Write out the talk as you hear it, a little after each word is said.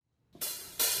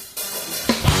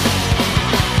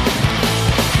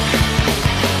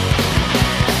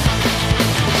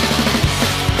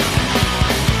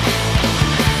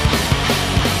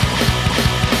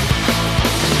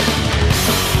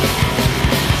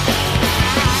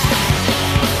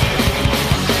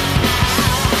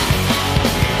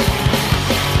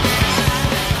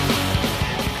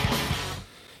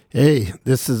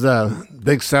This is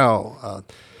Big Sal.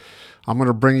 I'm going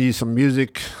to bring you some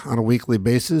music on a weekly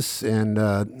basis, and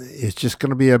it's just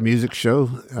going to be a music show,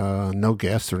 no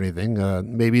guests or anything.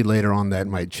 Maybe later on that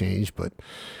might change, but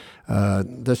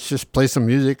let's just play some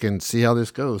music and see how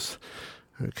this goes.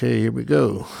 Okay, here we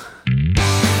go.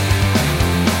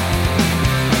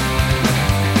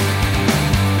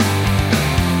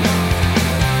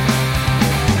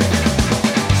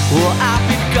 Well, I've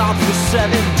been gone for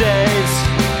 7 days,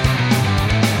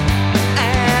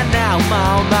 and now I'm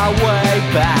on my way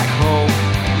back home.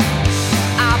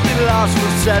 I've been lost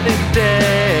for 7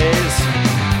 days,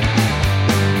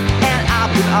 and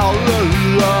I've been all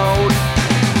alone.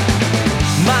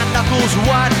 My knuckles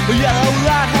white, a yellow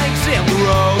light hangs in the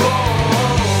road.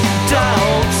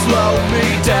 Don't slow me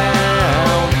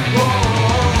down,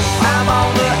 I'm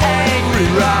on the angry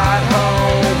ride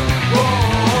home.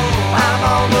 I'm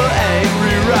on the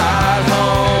angry ride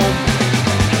home.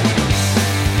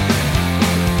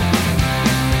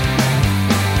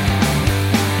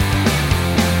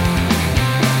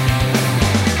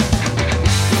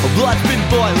 Blood's been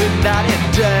boiling night and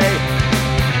day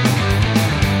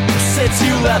since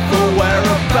you left, the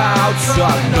whereabouts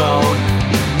unknown.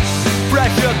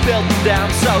 Pressure building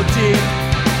down so deep,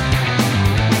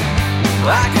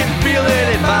 I can feel it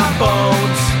in my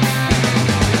bones.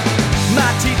 My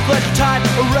teeth clench tight,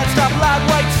 a red stoplight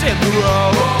waits in the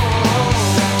road.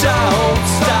 Don't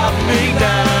stop me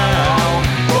now,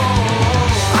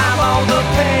 I'm on the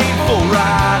painful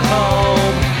ride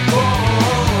home.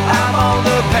 I'm on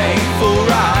the painful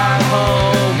ride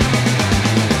home.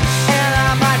 And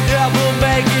I might never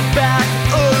make it back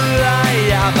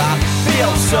alive. I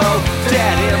feel so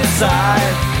dead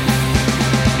inside.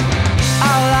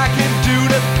 All I can do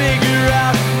to figure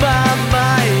out my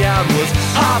mind was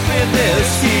hop in this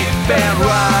Jeep and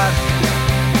ride,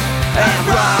 and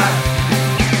ride.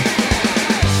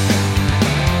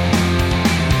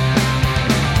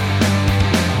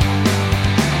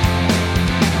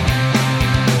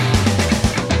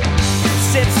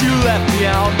 Since you left me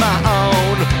on my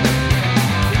own,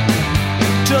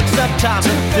 took some time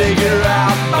to figure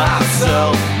out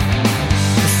myself.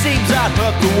 Seems I'd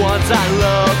hurt the ones I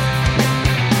love,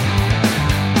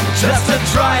 just to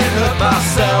try and hurt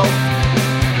myself.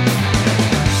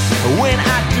 When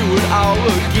I do it all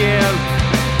again,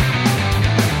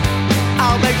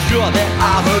 I'll make sure that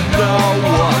I hurt no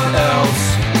one else.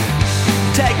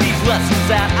 Take these lessons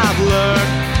that I've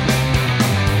learned,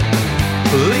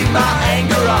 leave my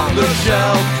anger on the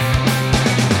shelf.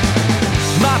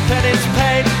 My penance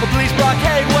paid, a police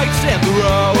blockade waits in the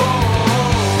road.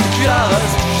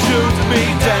 Just shoot me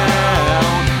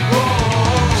down,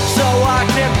 so I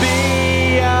can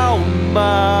be on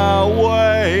my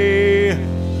way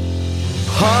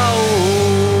home.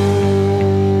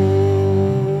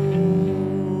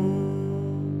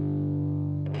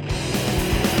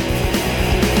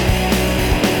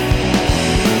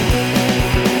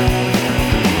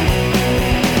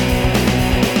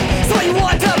 So you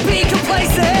want to be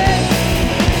complacent?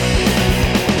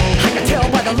 I can tell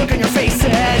by the look on your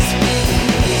faces.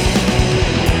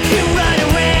 You run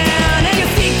around and you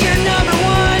think you're number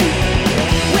one.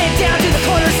 Went down to the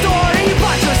corner store and you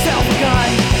bought yourself a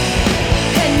gun.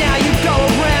 And now you go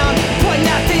around pointing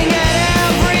that thing at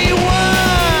everyone.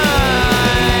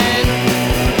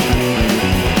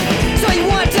 So you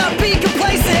want to be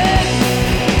complacent?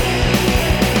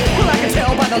 Well, I can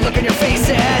tell by the look on your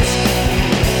faces.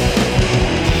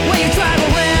 When you drive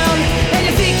around and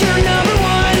you think you're number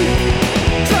one,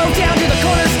 drove down to the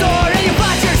corner store and you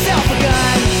bought yourself a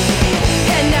gun.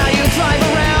 And now you drive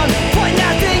around pointing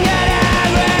that thing at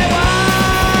everyone.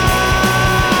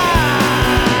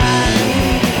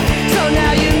 So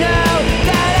now you know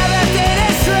that everything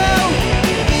is true.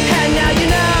 And now you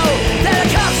know that the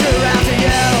cops are after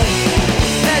you.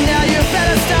 And now you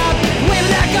better stop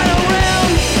waving that gun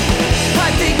around. I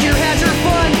think you had your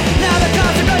fun. Now the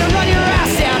cops are gonna run your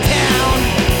ass downtown.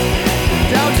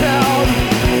 Downtown.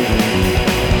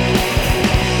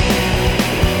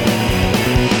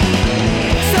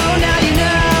 So now you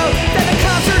know that the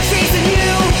cops are chasing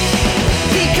you,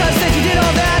 because since you did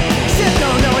all that shit,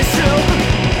 don't know it's true.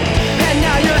 And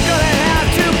now you're gonna have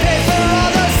to pay for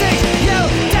all those things you do.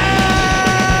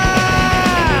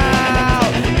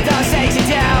 Those things you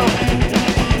do.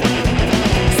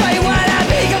 So you wanna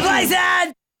be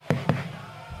complacent?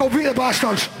 Go beat the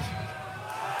bastards.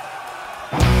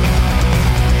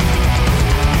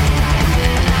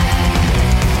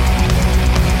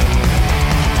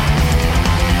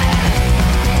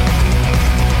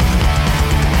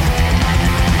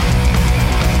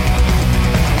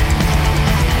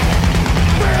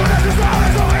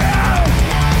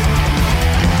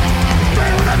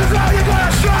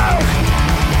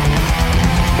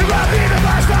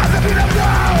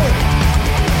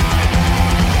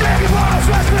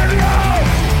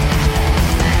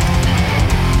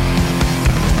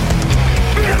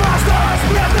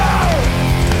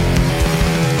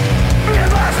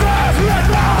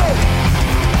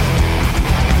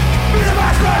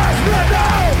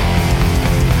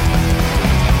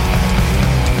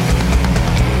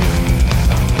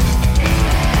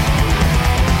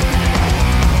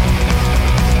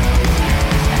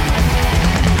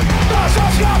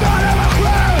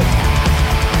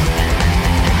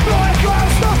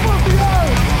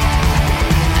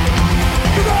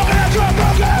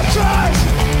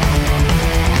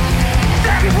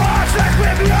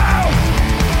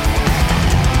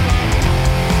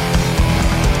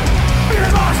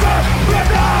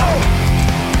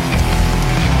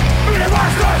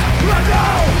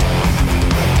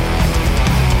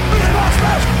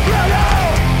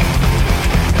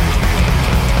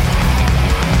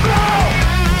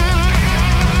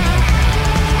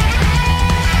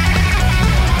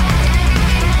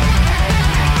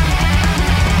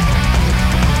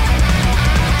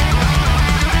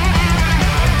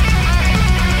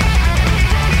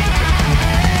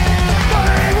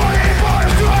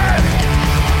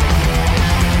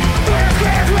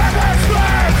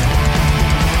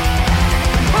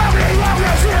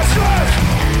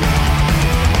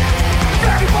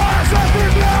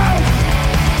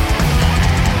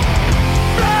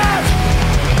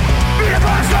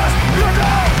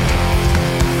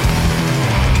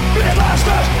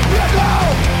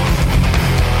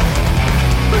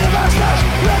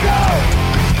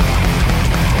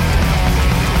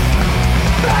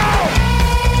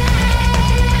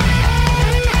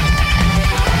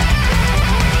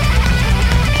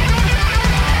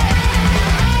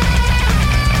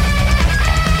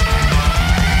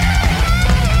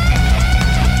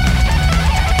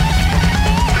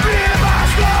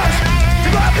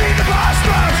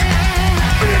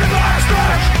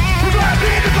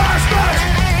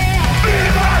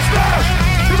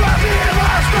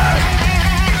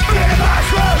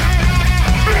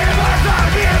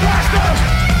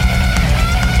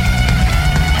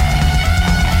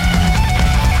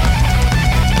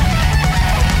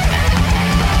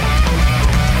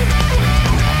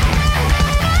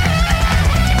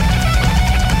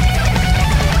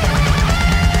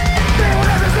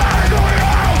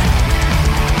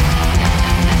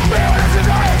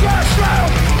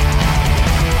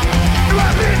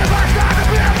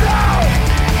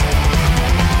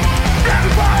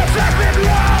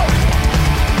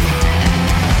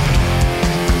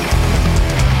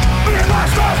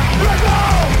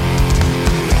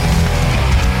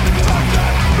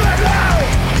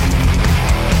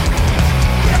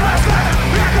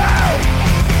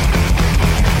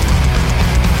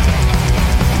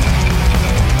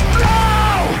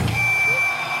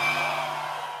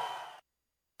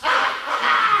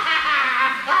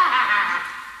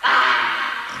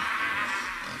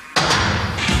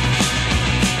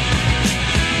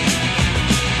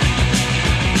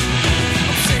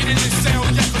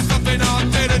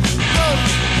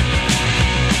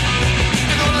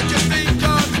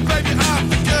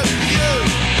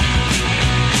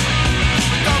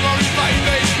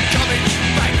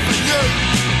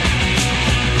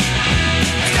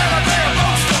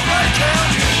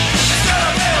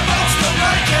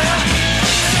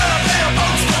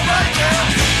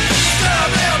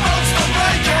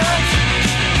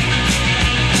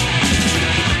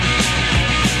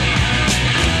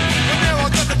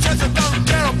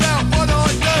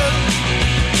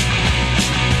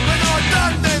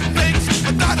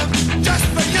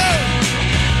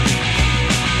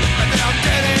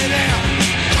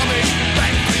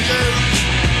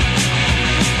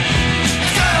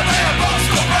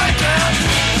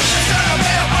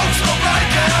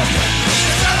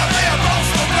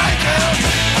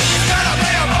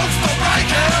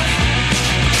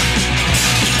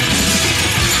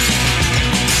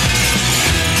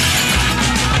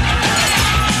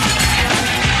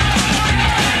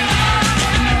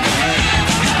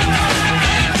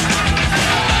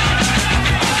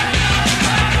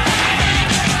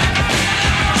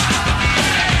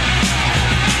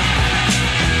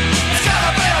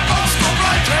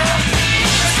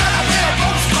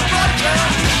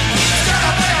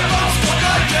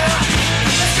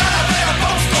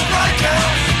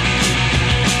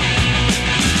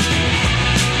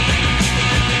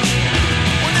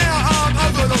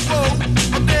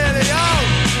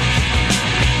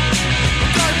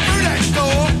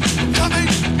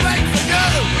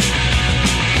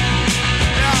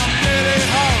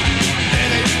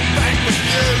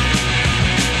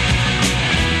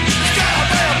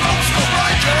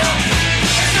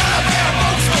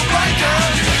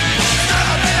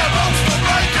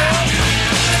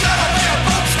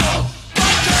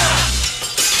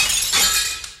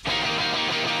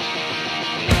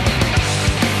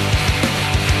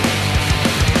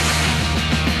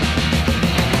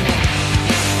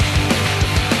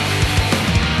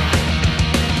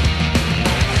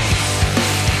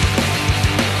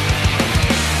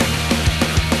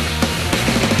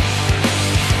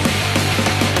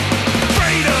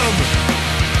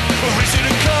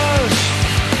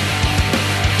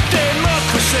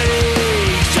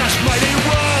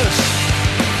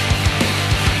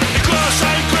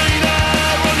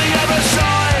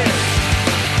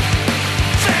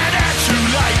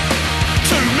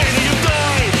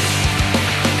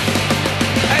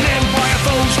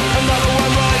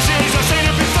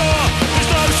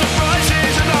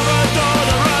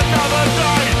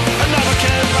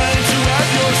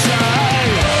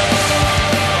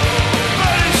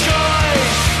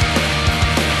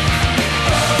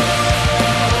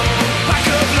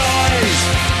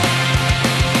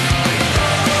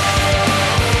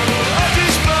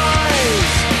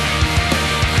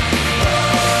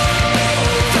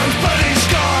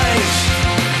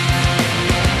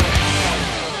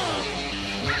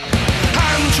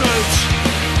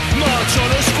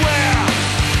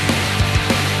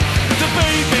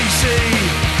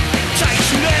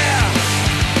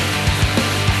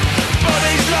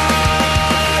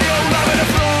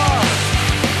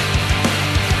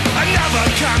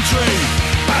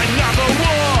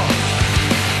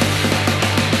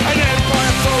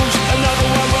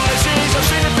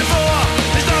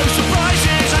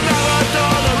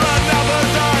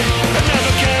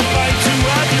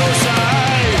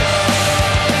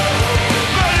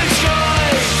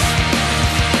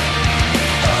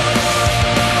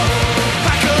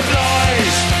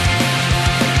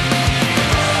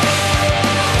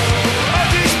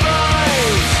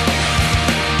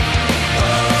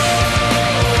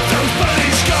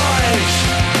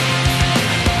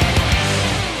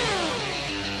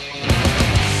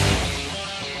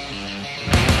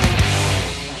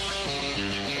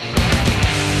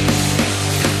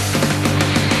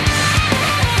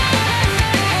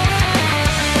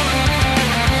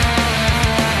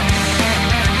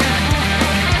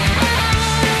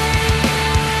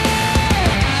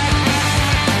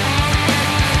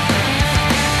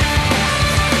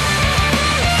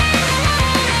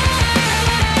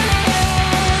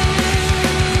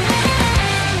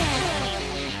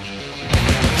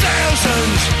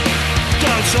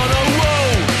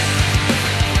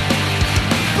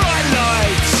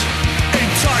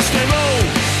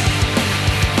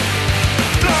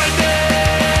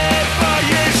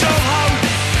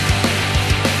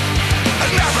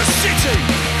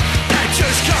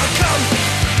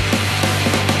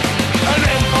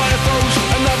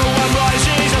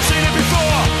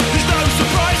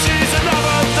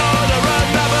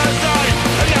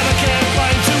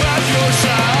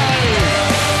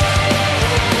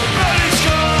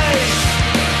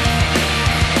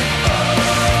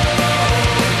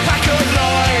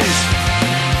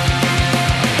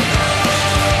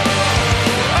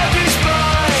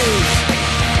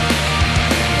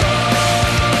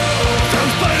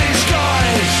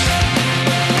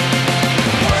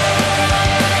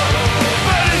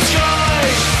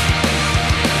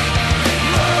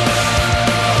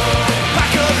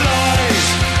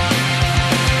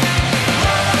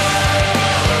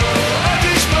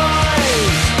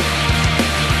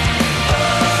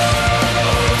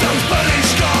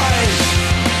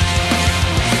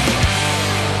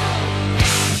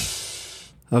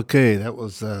 Okay, that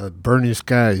was Burning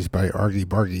Skies by Argy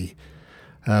Bargy.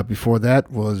 Before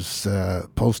that was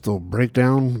Postal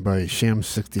Breakdown by Sham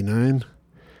 69.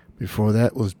 Before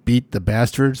that was Beat the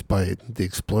Bastards by The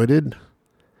Exploited.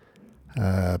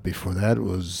 Before that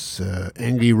was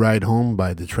Angry Ride Home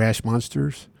by The Trash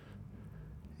Monsters.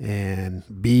 And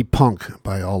Be Punk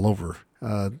by All Over.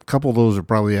 A couple of those are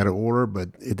probably out of order,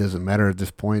 but it doesn't matter at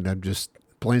this point. I'm just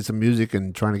playing some music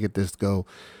and trying to get this to go.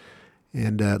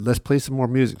 And let's play some more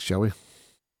music, shall we?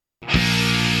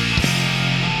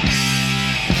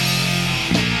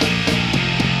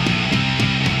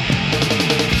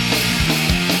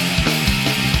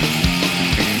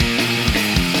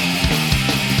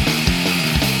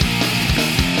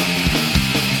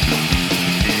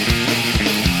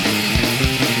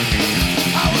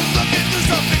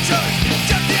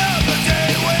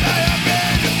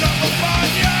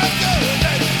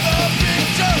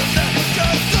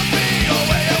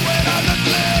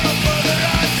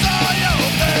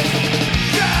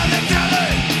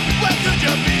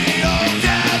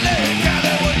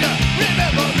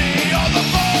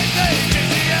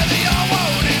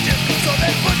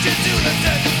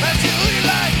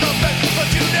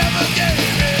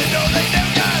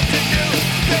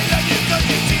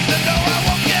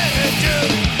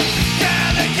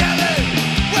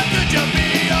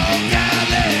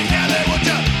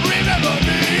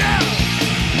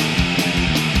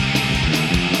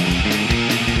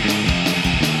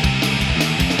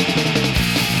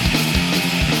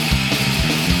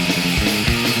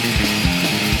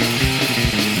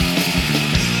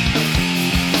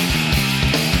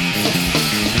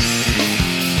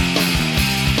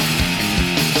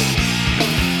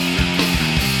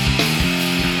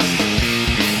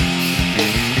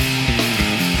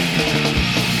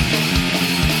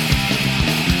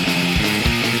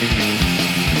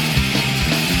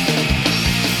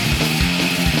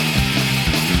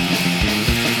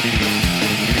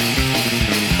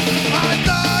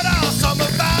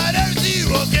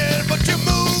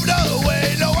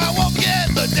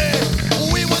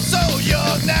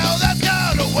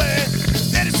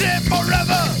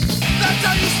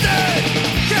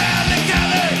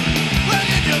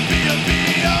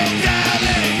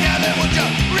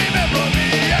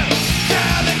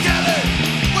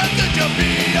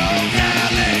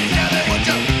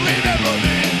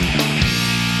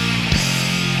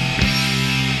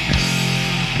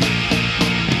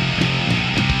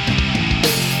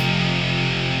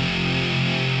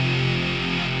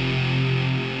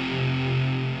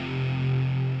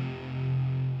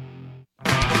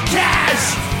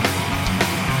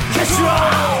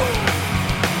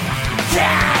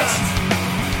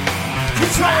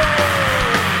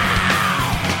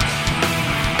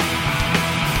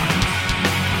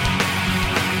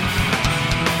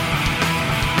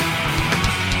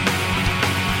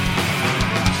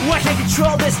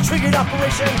 Control this triggered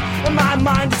operation, and my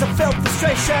mind is a filled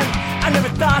frustration. I never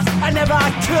thought I never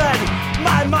could.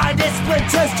 My mind is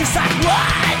splinters just like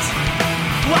what?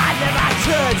 I never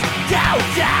could go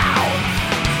down.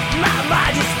 My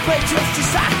mind is splinters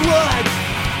just like wood.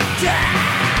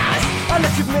 Yes! I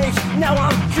look at me, now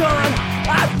I'm gone.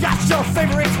 I've got your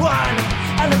favorite one.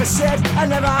 I never said I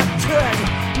never could.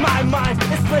 My mind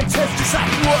is splinters just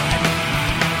like wood.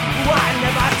 I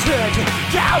never could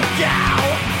go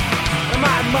down.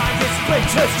 My mind is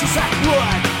splinters just like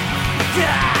wood.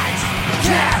 Can't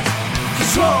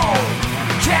control.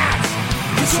 Can't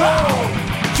control.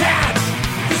 Can't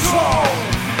control.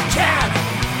 Can't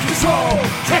control.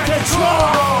 Can't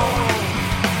control.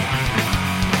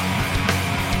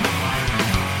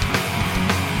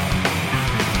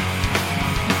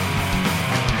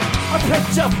 I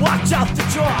picked up, walked out the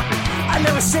door. I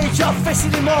never see your face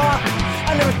anymore.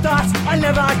 I never thought I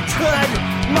never could.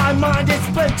 My mind is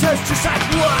splinters just like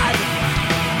wood.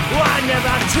 I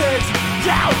never could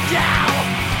go down.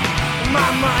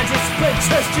 My mind is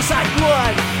splinters just like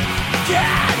wood.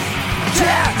 Can't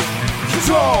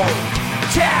control.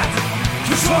 Can't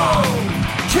control.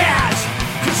 Can't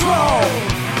control.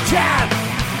 Can't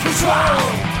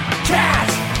control.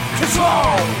 Can't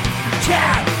control.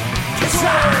 Can't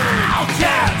control.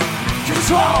 Can't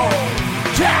control.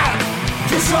 Can't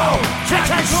control. Can't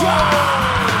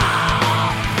control.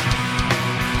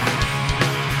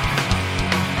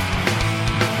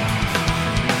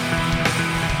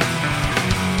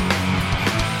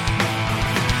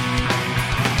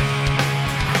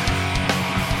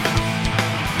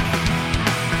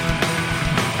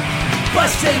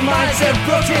 Busted minds and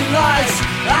broken lives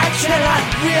I cannot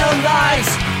realize.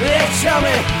 They tell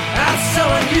me I'm so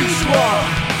unusual.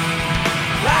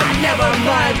 I never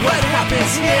mind what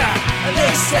happens here.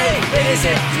 They say it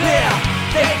isn't clear.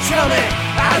 They tell me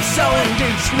I'm so in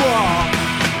control.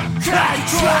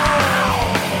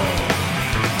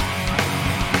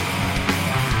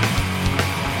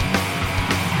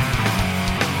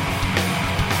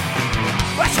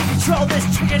 I should control this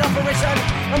chicken operation.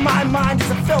 My mind is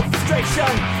a filled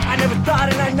frustration. I never thought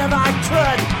and I never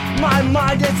could. My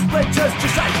mind is splinters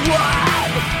just like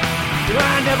wood.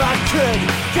 I never could.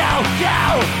 Go.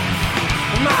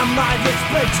 My mind is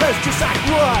splinters just like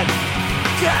wood.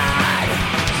 God.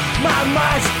 My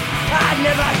mind, I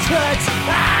never could.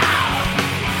 Ow.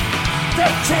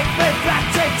 They take me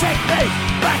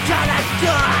back on a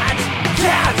god.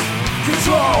 Can't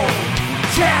control.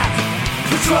 Can't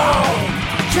control.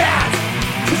 Can't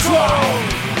control,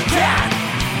 can't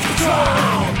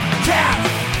control, can't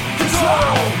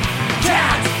control,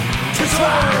 can't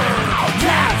control,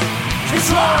 can't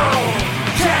control,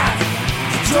 can't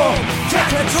control,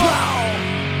 can't control.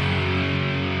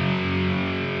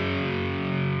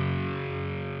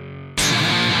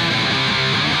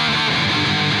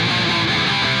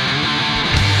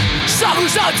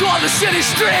 Songs out to all the city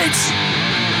streets.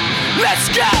 Let's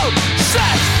go!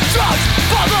 Sex, drugs,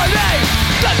 poverty,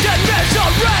 the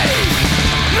misery.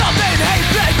 Loving, hate,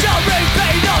 venturing,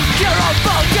 pain, don't care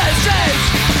about disease.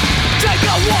 Take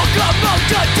a walk among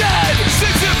the dead.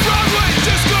 6 and Broadway,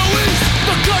 disco east.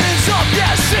 The good is up,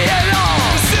 yeah, see it all.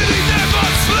 The city never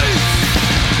sleeps.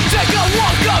 Take a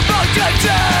walk among the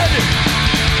dead.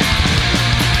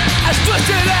 As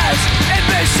twisted as it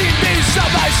may seem, these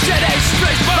are my city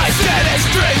streets. My city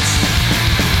streets.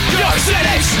 Your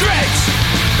city streets.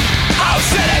 Our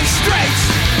city streets.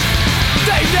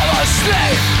 They never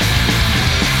sleep.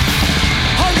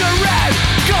 Hunger and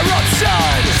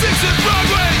corruption. 6 and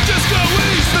Broadway, disco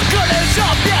east. The good is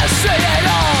up, yeah, see it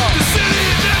all. The city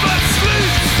never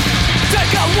sleeps.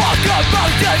 Take a walk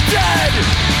among the dead.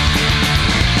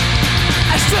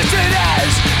 As twisted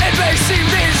as it may seem,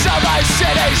 these are my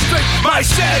city streets. My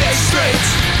city streets.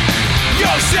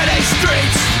 Your city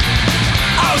streets.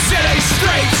 Our city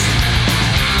streets.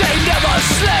 They never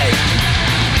sleep.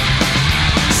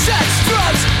 Sex,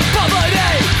 drugs,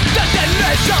 poverty, death and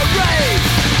misery.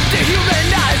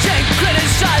 Dehumanize and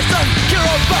criticize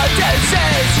uncurable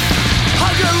disease.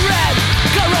 Hunger and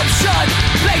corruption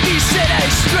plague these city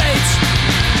streets.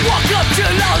 Walk up to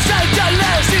Los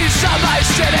Angeles, these are my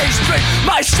city streets.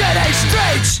 My city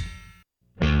streets.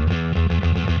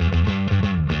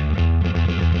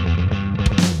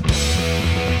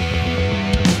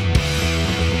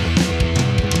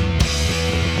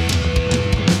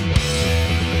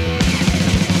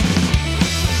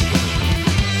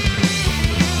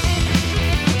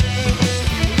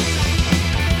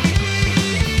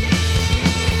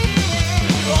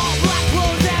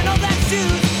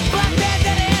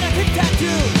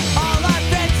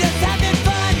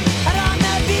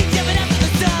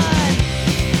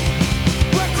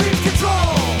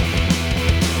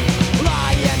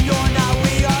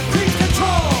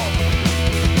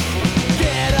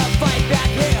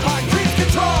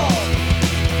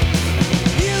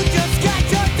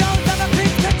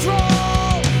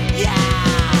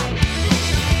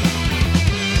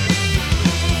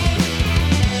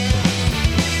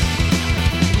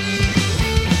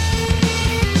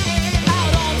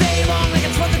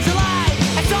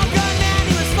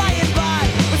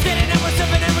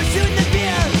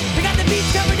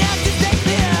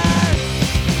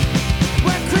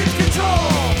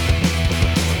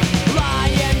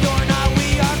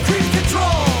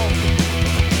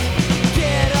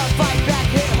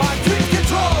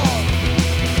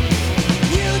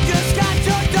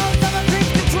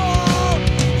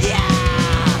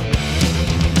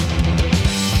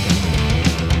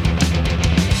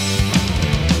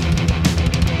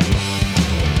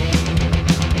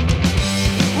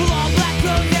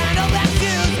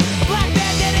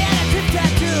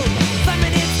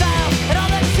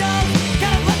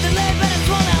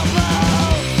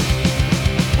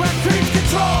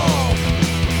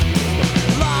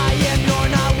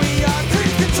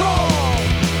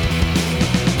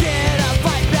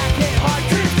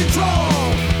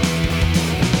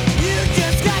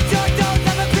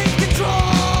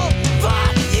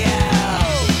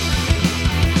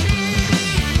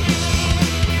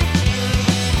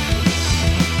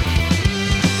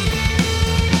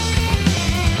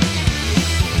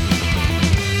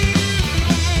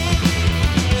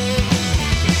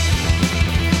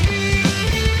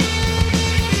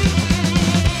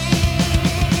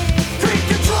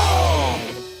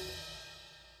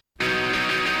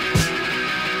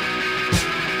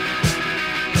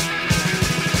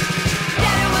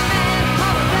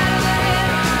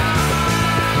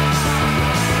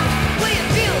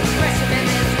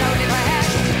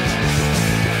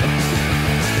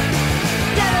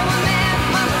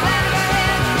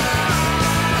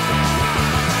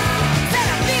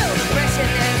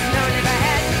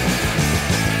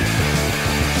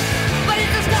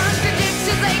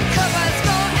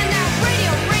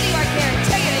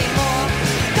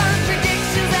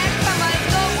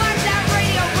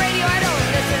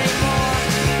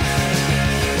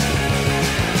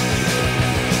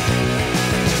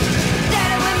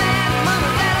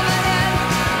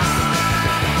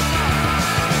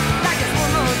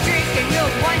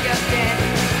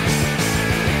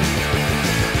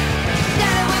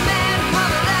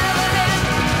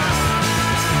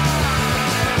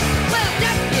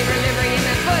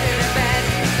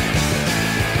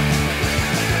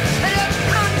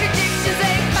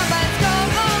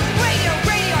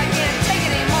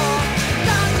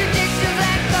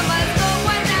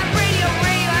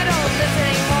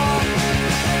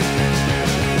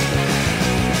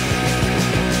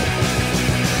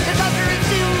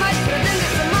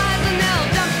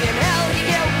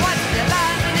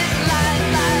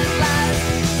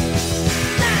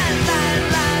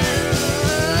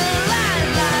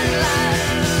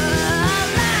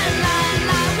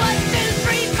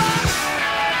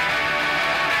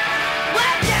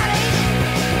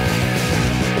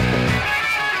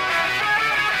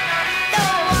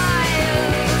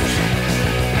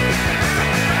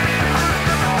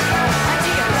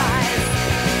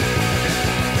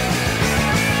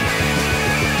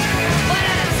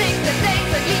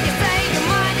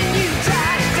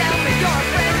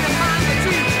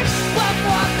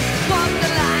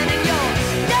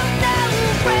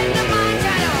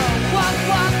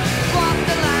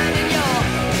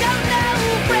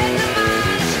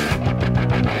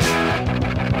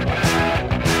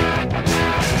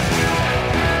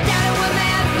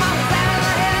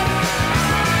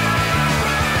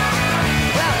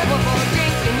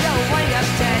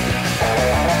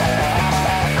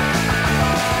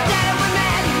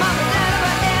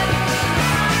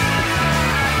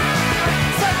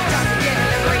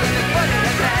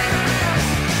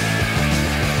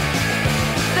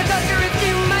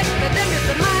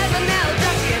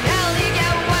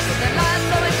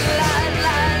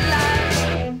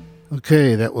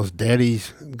 Okay, that was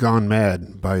Daddy's Gone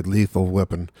Mad by Lethal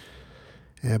Weapon.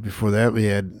 And before that, we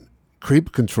had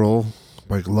Creep Control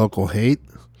by Local Hate.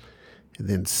 And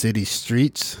then City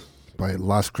Streets by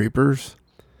Lost Creepers.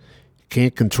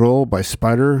 Can't Control by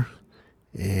Spider.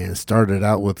 And started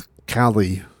out with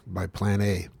Cali by Plan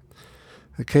A.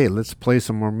 Okay, let's play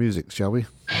some more music, shall we?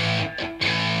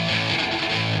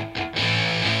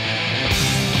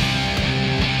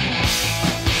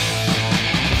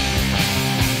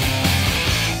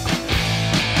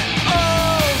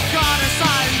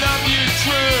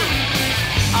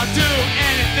 I'll do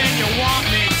anything you want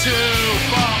me to,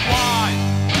 but why?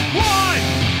 Why?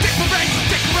 Dick for brains,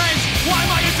 why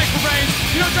am I a dick for brains?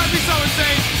 You don't drive me so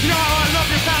insane, you know how I love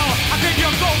your power, I give you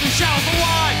a golden shower, but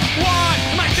why? Why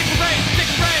am I dick for brains,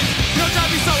 you don't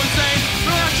drive me so insane, but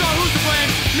I'm not sure who's to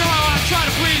blame, you know how I try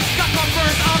to please, got come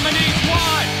first on my knees,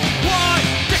 why? Why?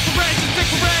 Dick for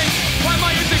brains, why am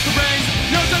I a dick for brains?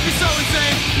 You don't drive me so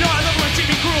insane, you know I love when you treat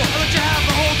me cruel, I let you have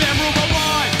the whole damn room, but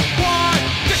why? Why?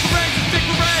 Dick for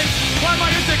brains, why am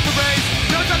I a dick for brains?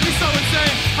 You don't drive me so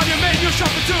insane, I'm your mate, you're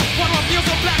shopping too, why do I feel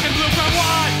so black and blue, but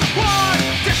why? Why?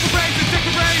 Dick for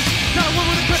brains, not a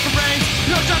woman with a clip for brains,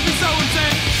 you don't drive me so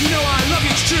insane, you know I love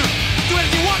you, it's true, do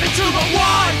anything you want me to, but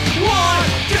why? Why?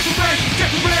 Dick for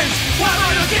brains, why am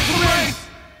I a dick for brains?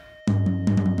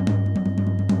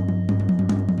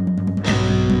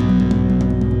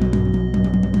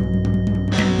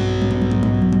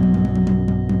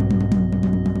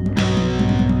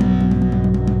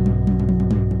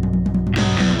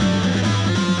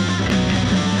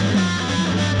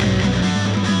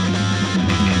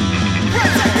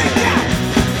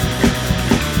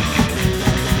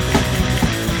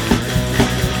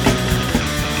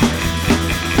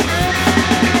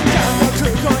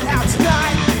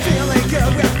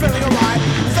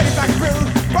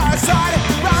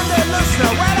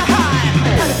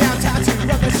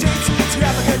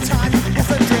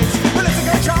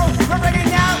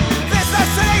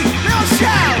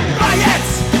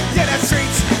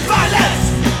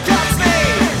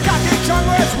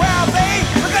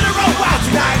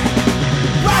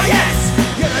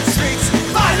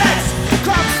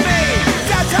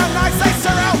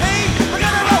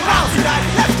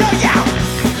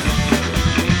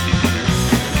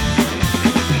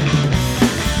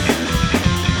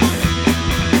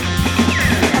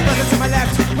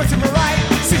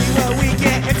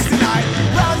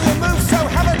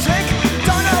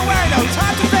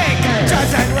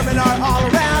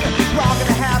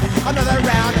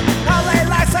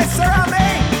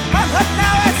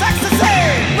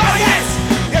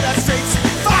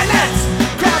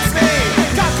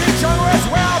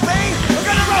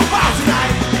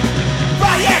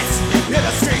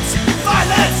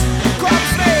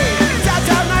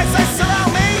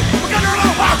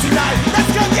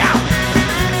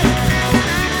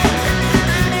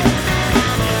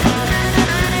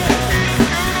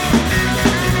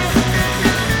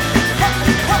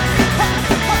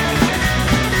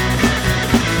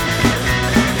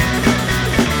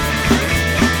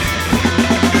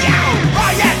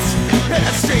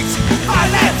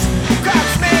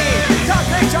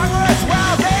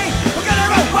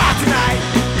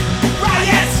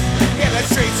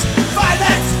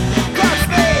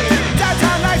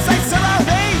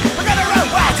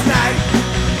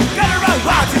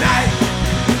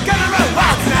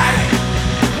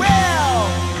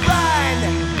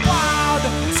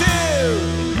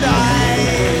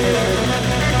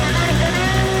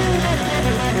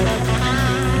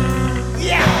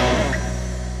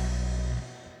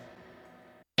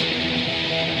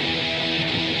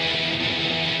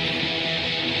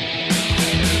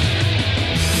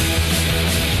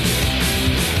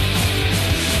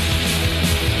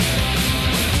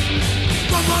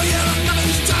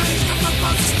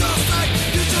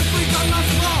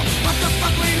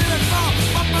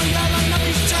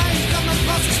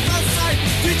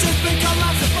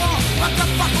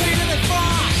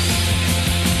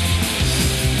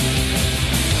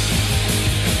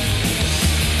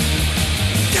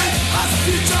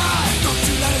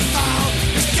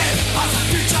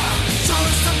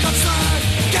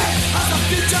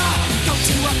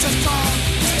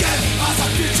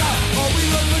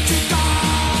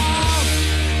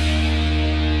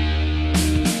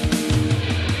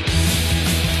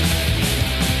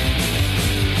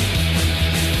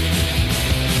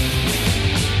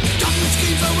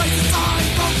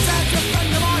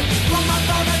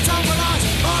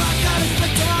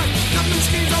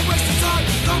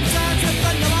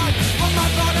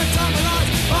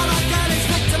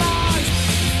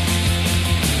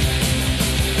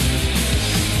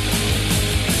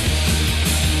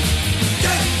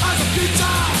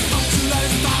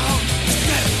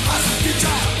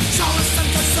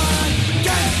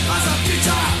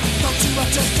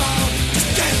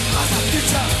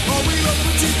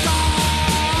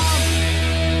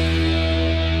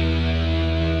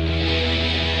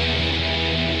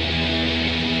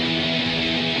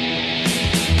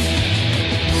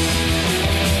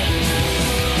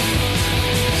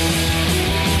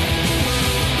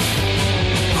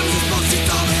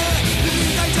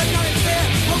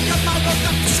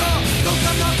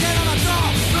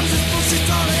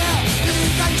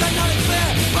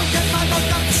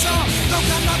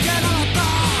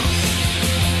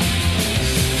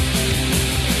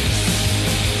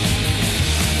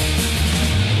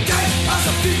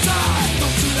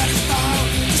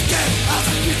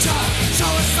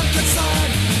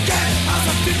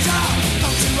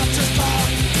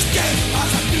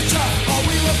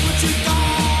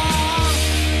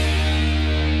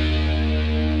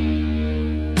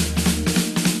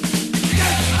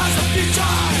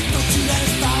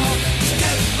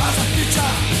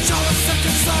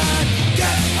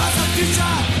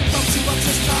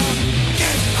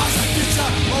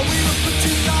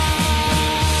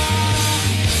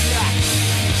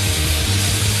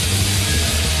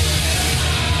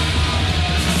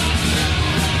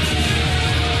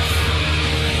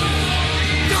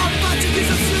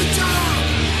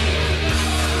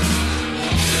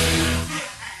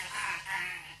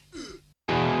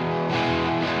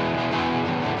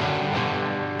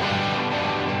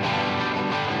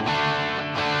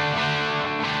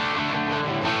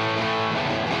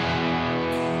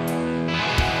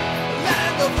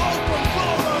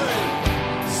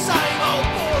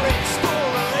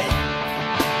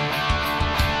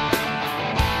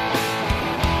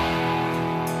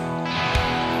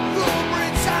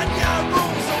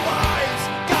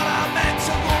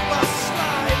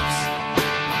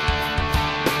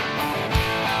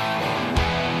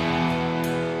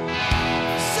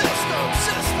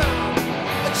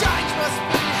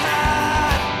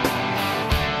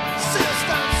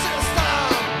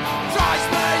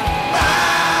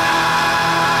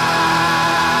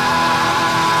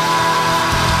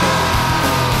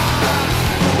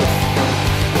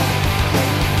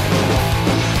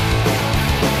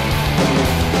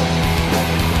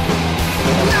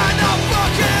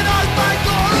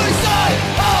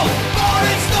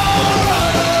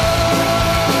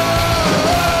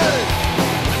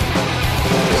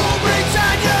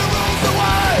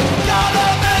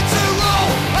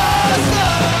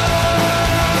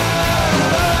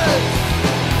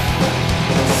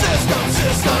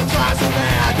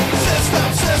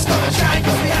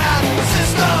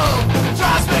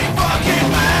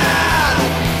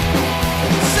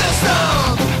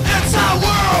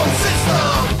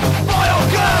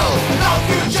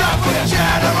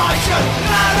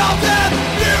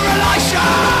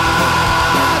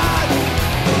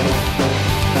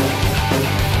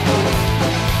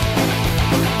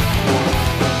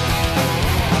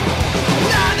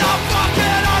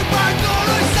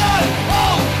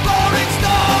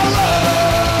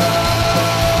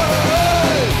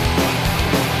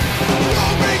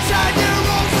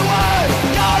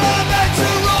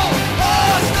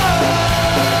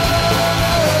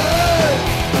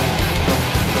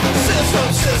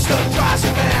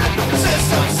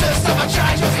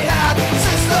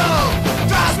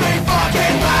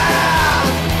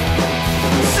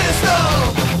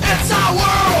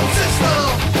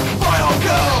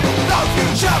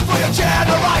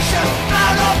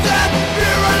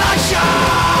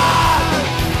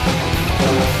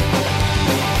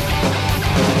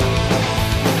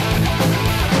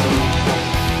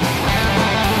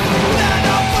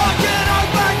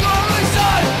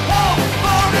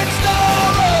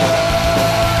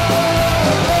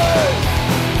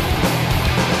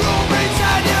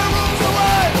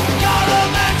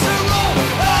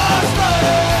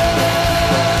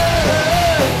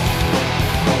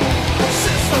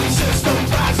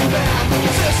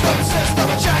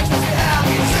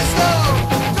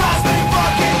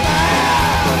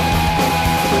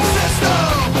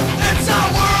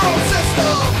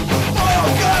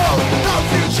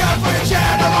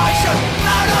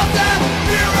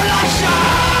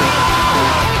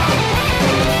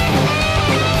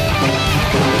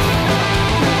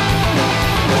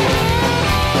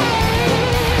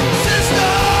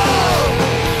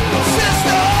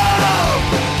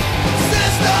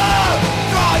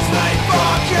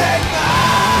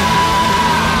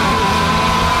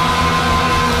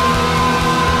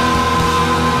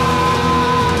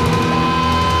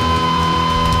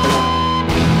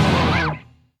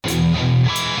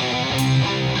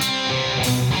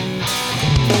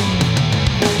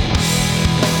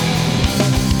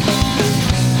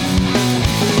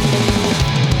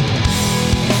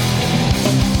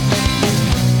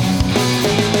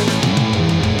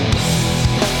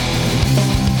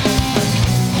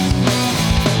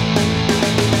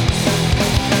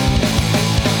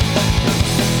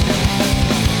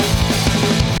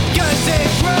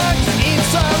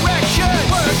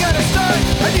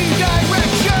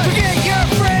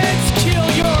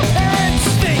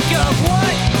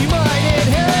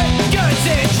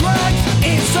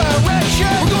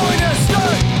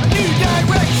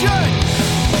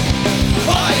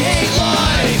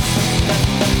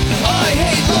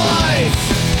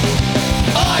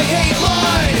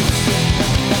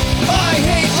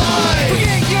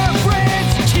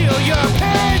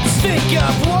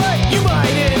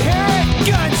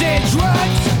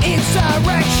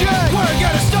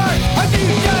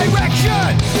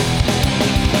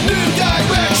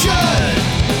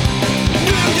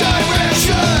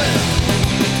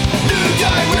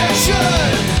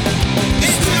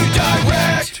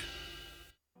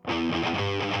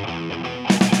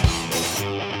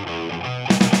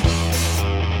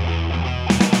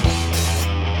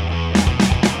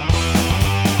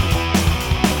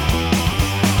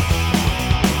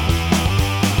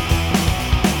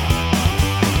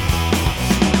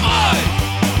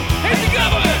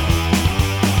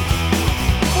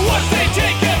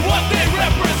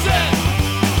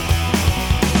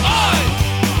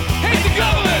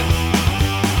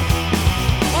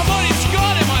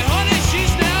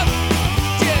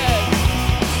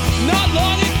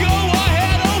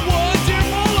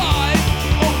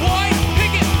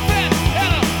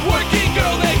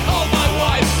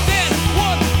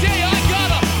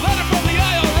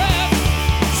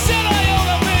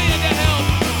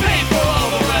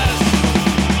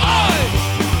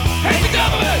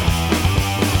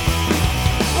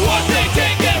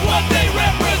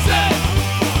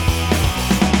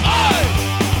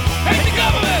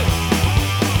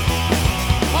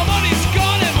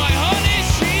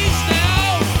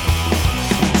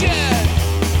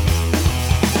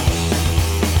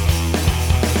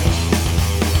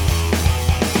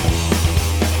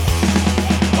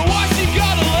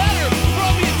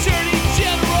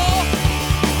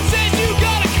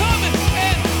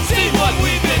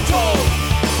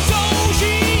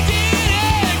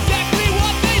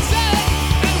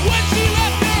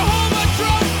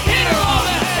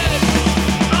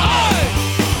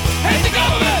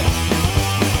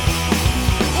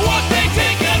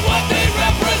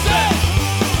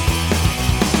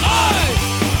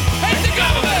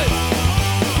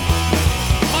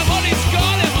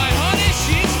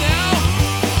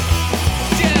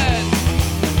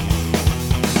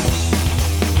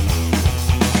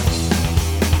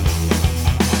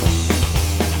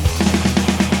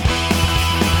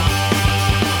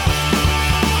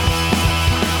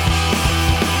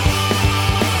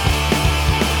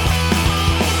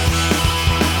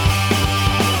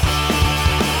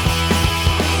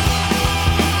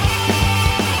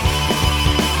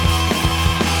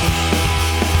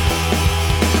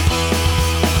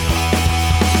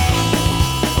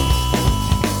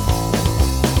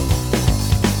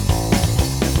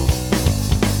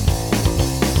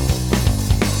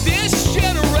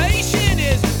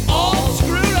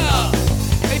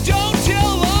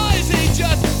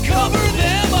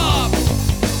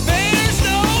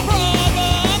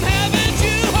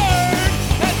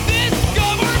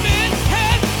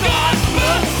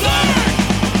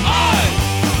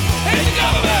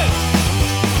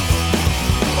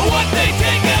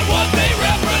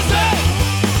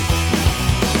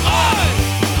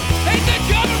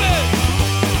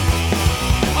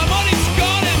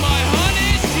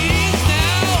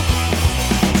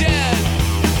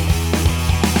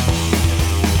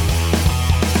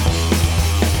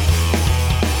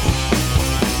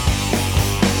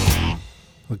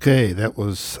 Okay, that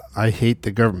was I Hate the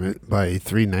Government by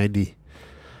 390.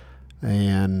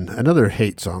 And another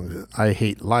hate song, I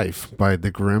Hate Life by The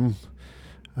Grimm.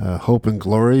 Hope and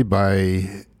Glory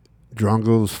by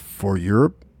Drongos for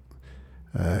Europe.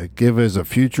 Give Us a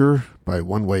Future by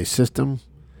One Way System.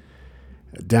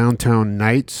 Downtown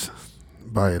Nights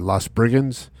by Lost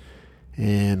Brigands.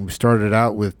 And we started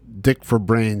out with Dick for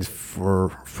Brains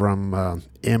from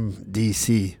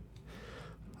MDC.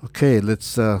 Okay,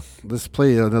 let's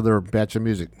play another batch of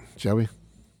music, shall we?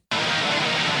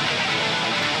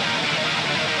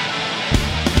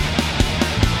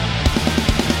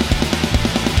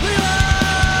 Legalize,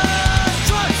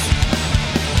 legalize,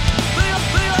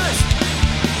 legalize,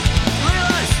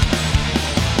 legalize,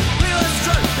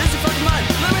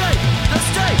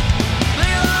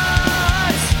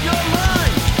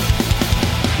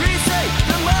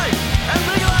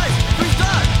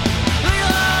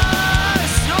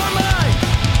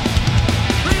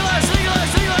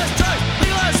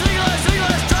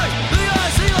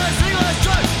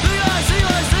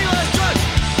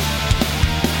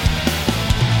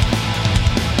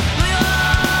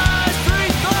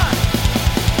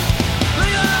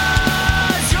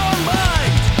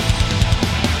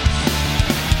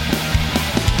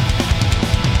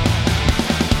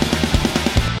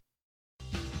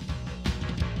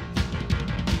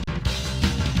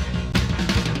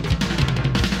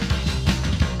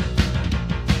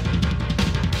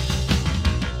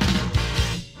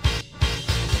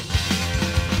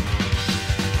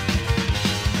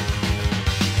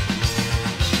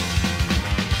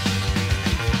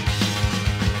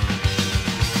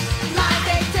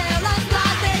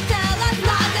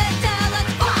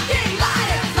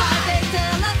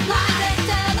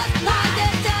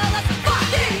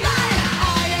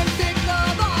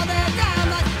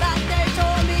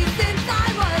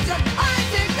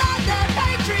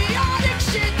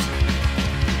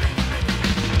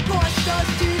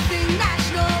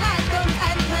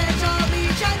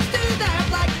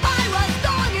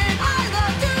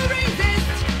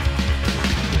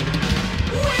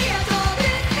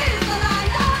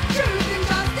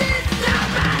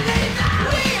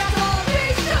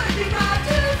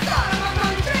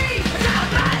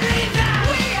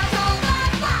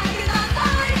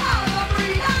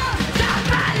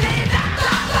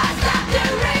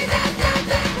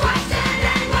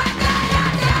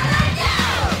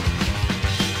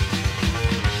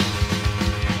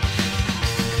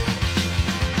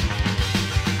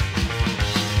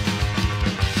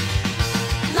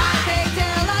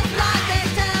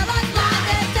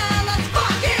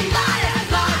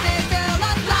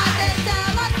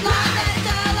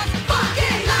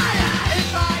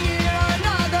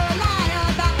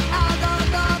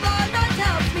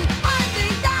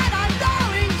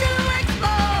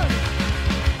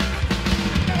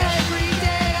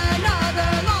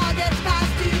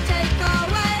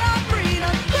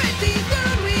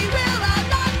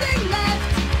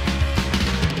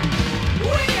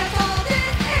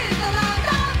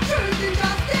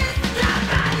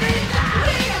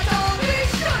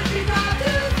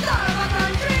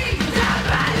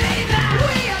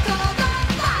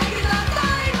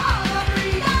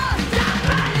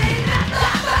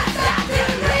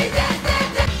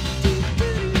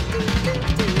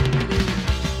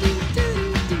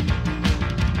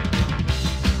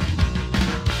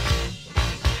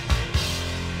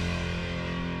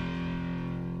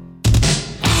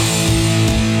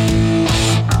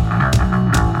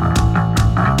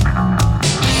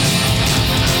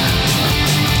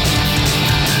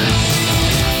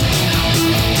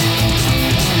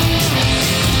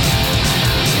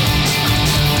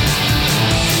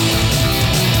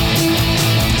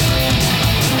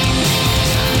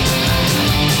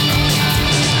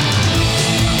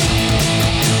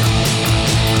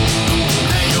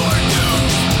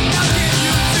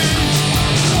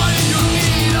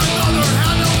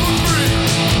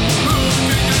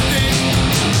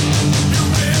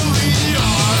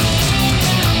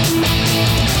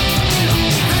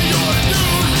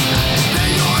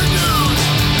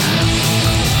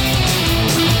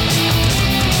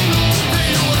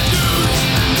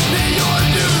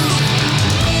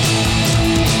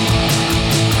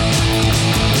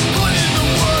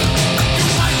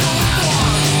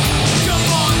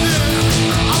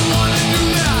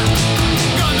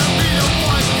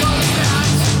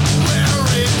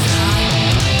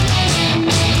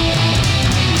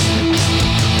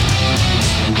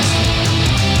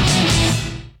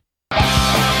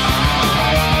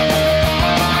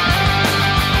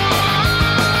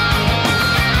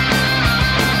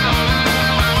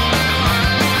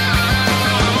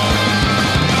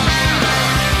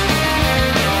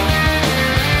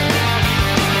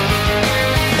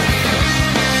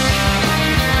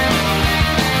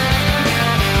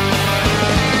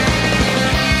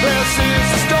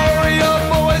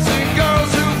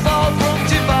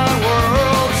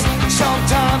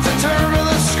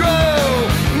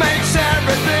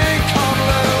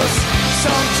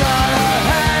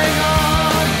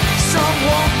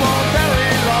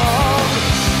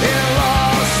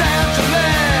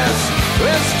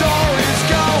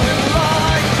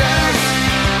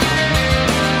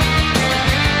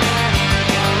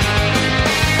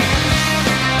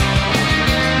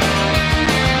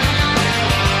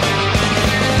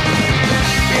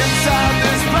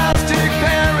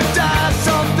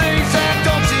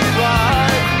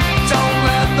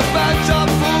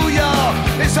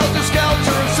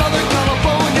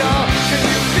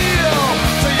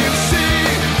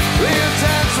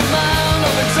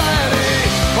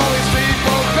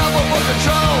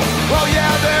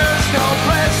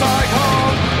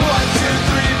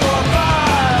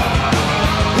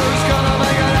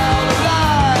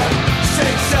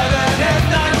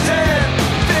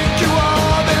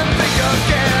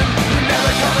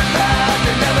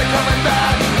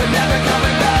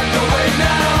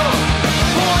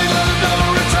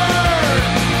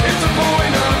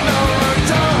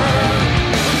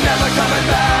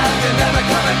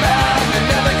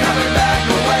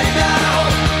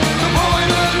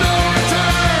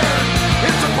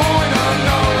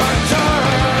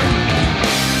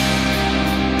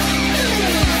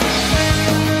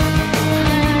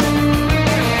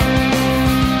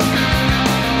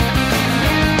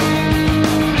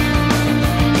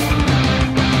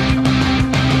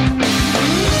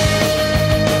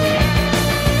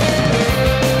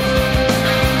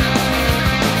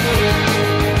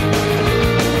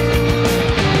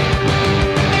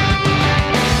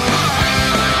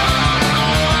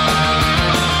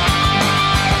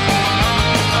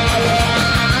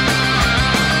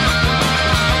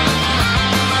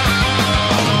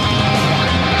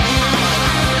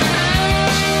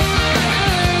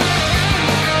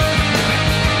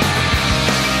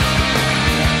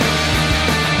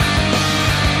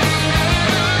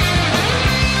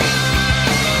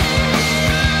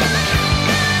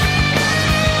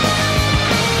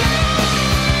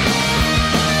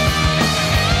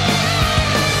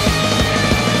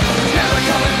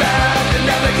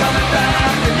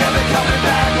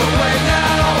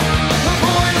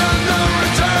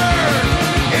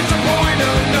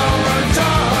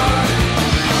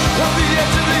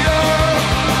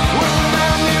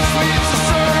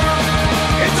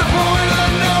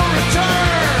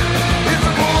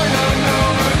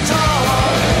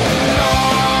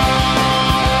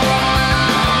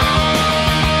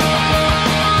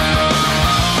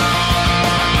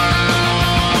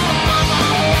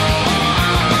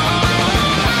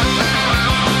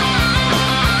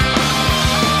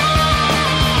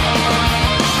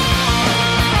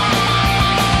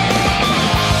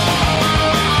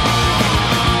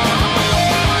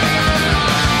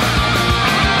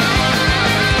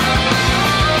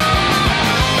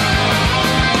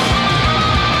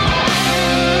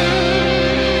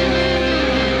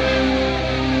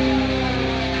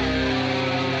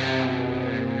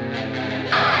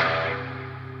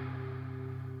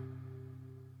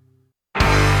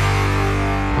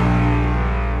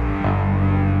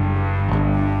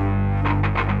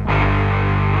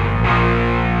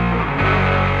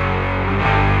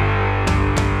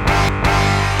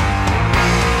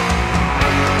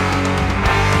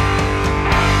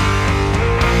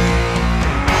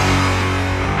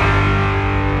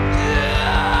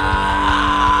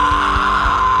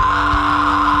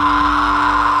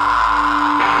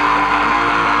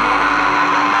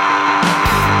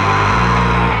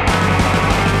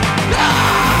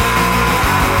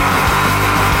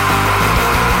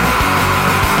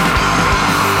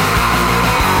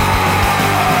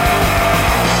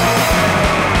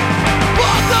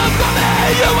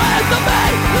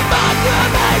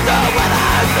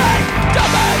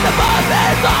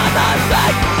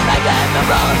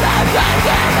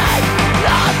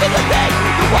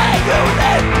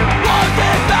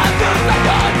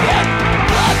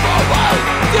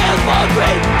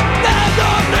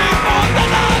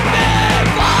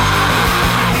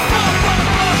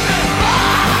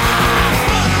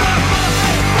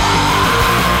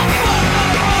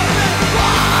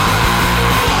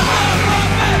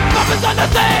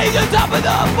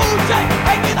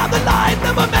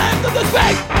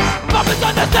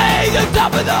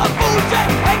 Enough of the bullshit,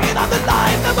 hanging on the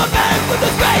line that we're made for the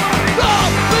street. All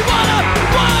we wanna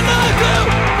do,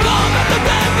 all that the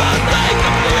devil take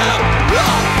up to you.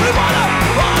 All we wanna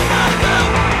do,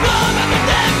 all that the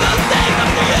devil take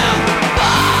up to you.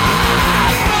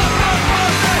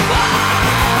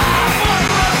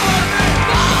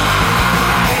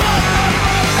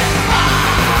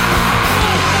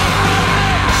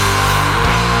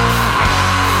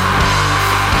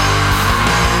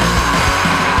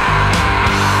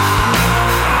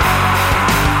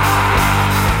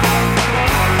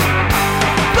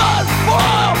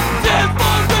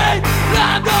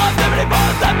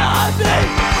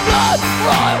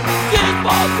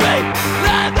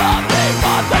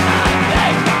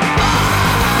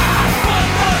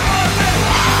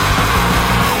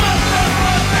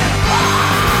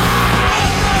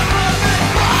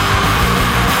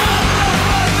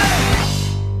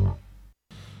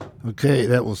 Okay,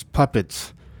 that was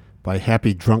Puppets by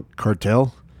Happy Drunk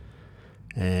Cartel.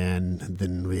 And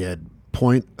then we had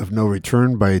Point of No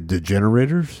Return by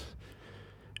Degenerators.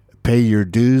 Pay Your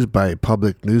Dues by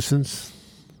Public Nuisance.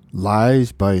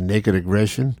 Lies by Naked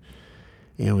Aggression.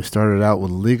 And we started out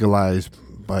with Legalize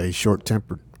by Short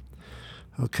Tempered.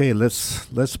 Okay,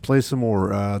 let's play some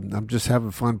more. I'm just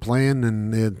having fun playing,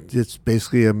 and it's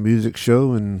basically a music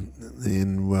show, and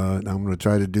I'm going to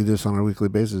try to do this on a weekly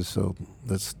basis. So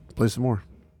let's play some more.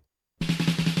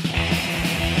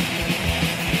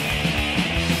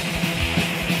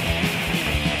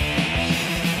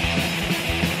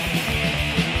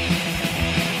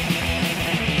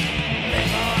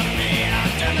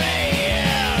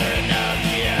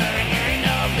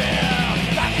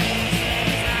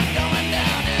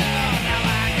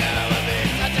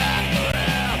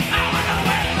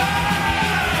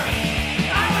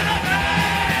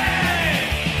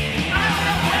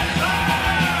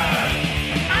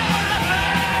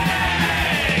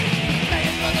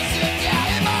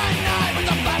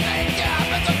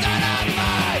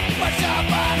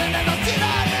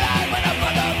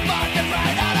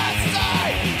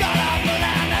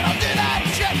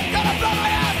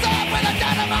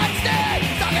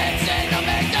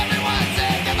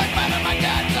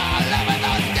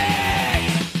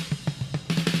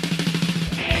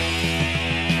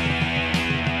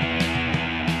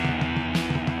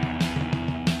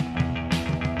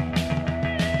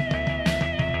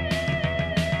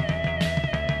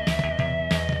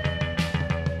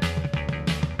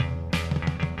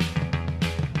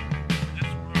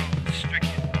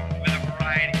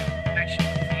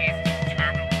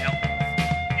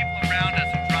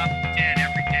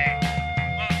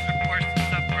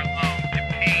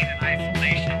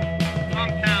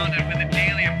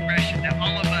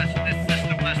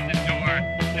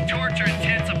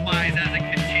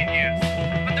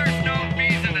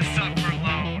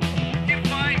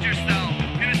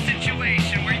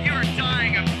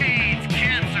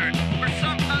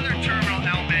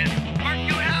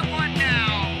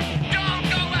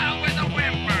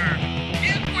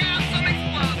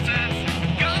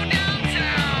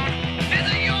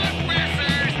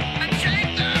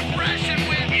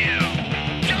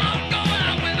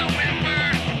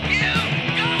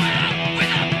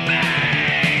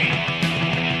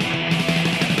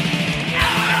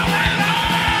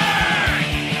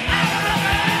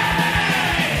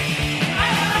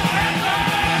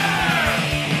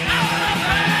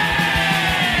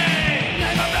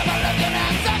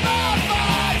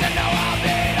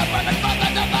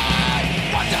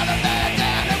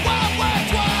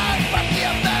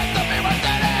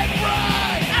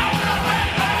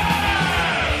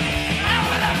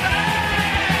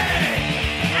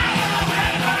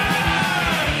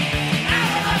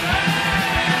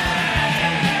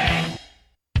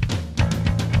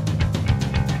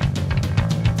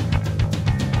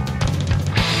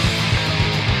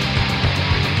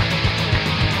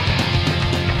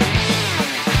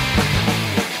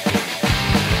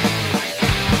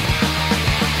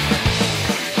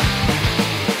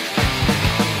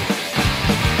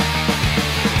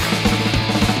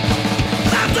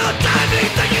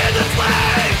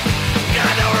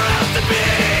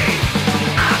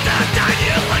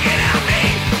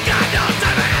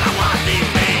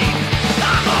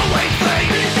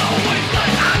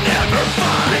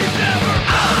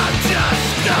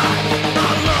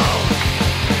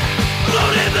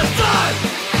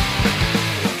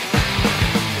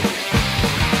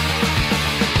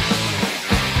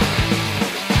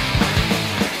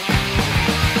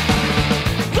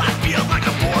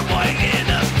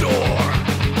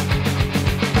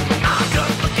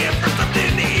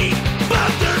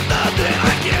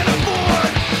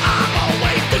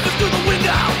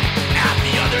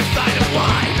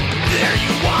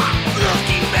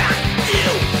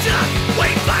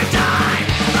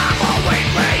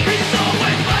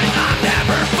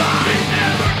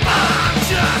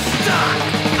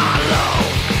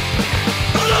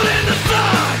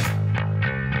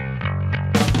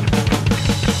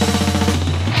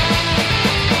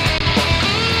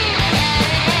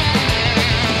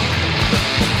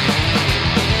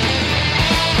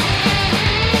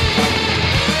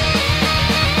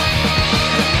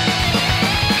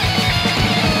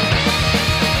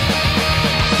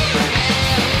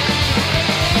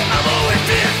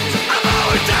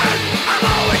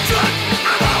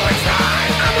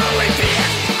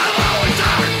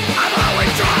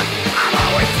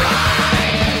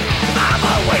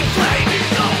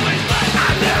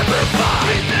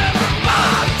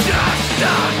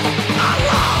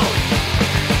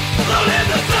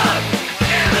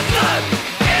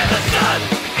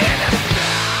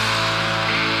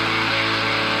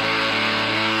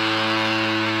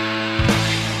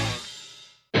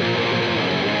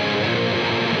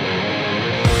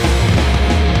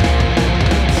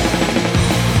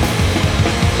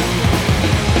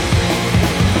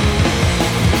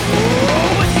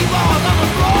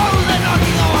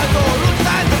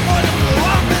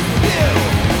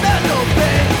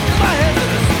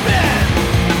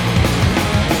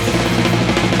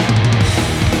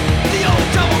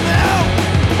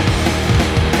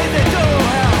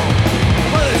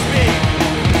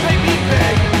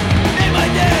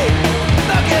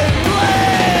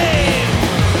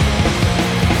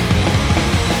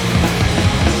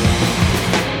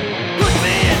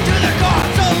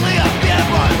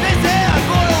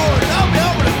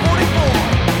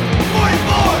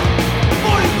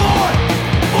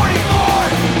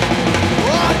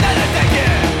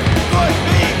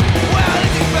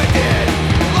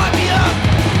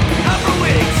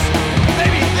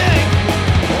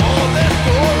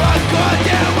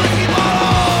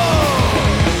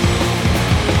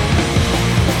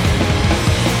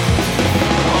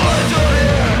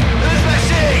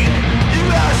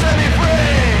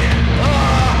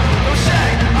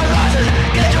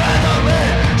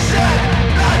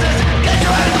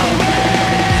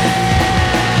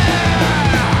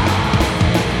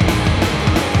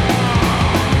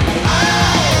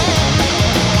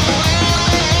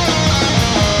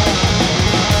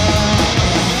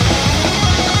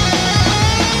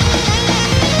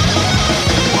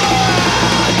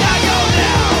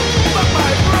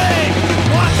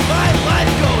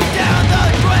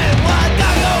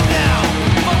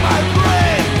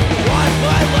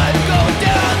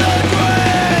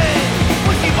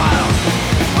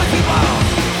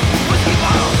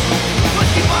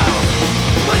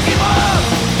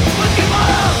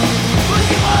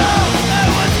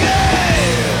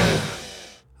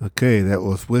 Okay, that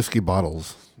was Whiskey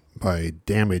Bottles by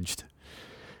Damaged.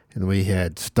 And we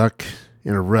had Stuck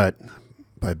in a Rut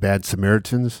by Bad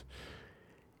Samaritans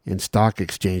and Stock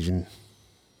Exchanging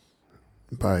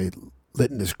by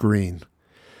Litmus Green.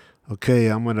 Okay,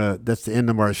 that's the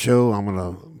end of our show. I'm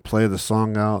gonna play the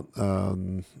song out.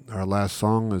 Our last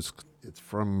song it's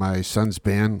from my son's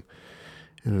band,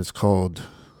 and it's called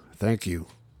Thank You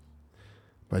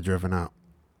by Driven Out.